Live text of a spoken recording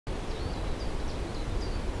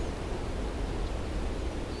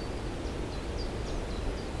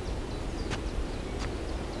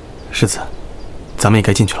世子，咱们也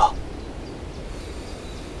该进去了。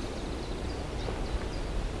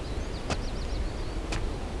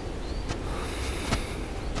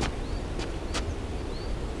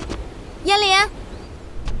燕林，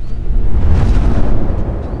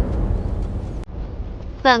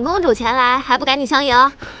本公主前来，还不赶紧相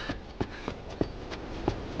迎？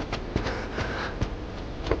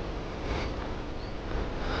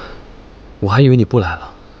我还以为你不来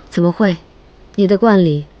了。怎么会？你的惯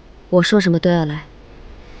例，我说什么都要来。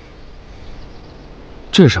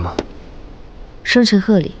这是什么？生辰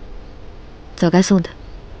贺礼，早该送的。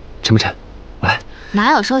沉不沉？我来。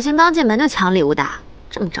哪有寿星刚进门就抢礼物的？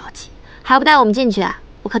这么着急，还不带我们进去？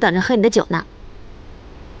我可等着喝你的酒呢。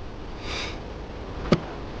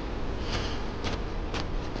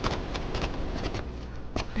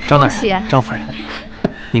张大人，张夫人，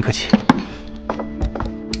您客气。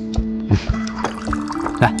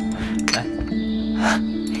来，来，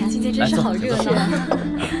今天真是好热闹。来，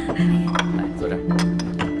坐这儿。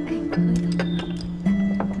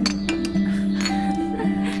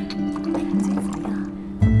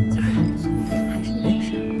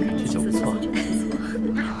这酒不错。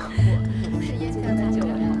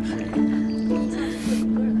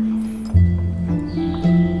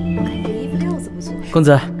公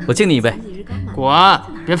子，我敬你一杯。滚，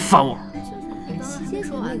别烦我。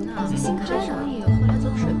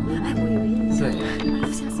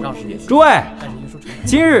诸位，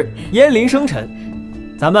今日燕临生辰，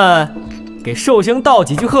咱们给寿星道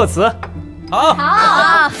几句贺词。好，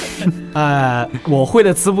好。我会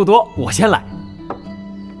的词不多，我先来。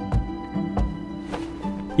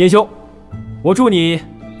燕兄，我祝你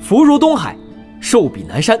福如东海，寿比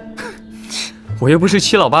南山。我又不是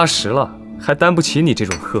七老八十了，还担不起你这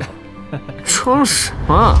种贺。装什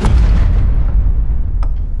么？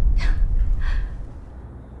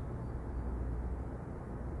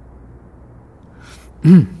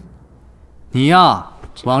你呀，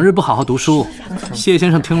往日不好好读书，谢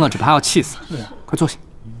先生听了只怕要气死。快坐下。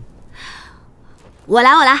我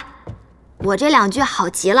来，我这2句好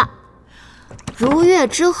极了。如月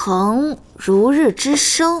之恒，如日之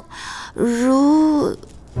升，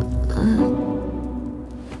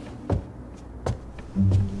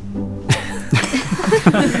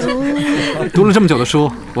读了这么久的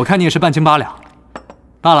书，我看你也是半斤八两。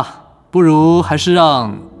罢了，不如还是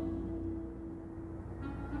让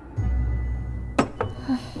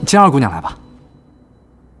江二姑娘来吧。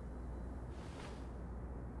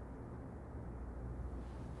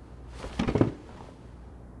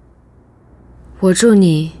我祝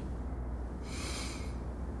你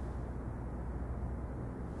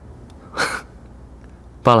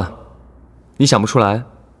罢了，你想不出来，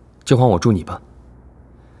就换我祝你吧。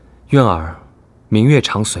愿尔明月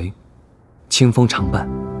长随，清风常伴，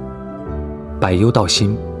百忧到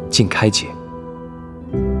心尽开解，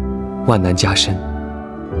万难加身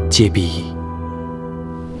皆必易。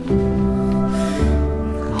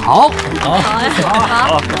好，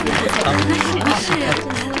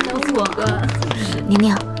宁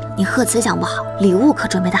宁，你贺词讲不好，礼物可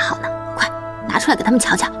准备的好呢，快拿出来给他们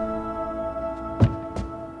瞧瞧。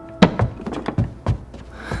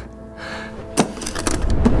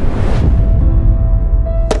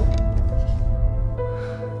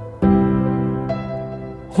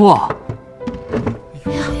哇，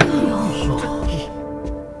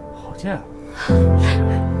好剑啊！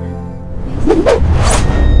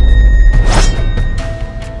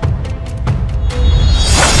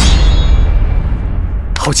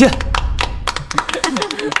好剑！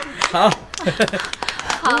好，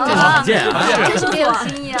好剑啊！真是别有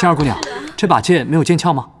新意啊！江二姑娘，这把剑没有剑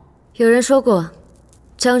鞘吗？有人说过，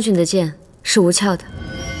将军的剑是无鞘的。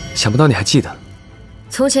想不到你还记得。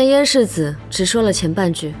从前燕世子只说了前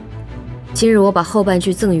半句，今日我把后半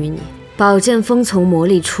句赠予你。宝剑锋从磨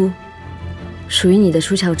砺出，属于你的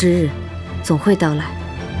出鞘之日，总会到来。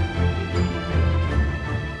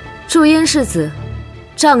祝燕世子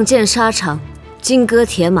仗剑沙场，金戈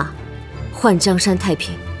铁马，换江山太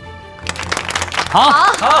平。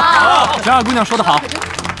好，江二姑娘说得好。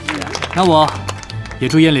那我也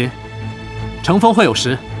祝燕林乘风会有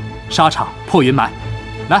时，沙场破云霾。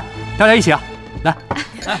来，大家一起啊！来。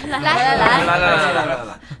来！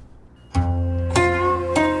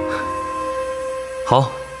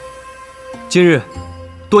好，今日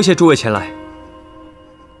多谢诸位前来。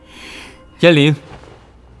燕林，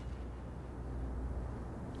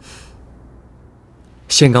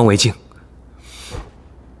先干为敬。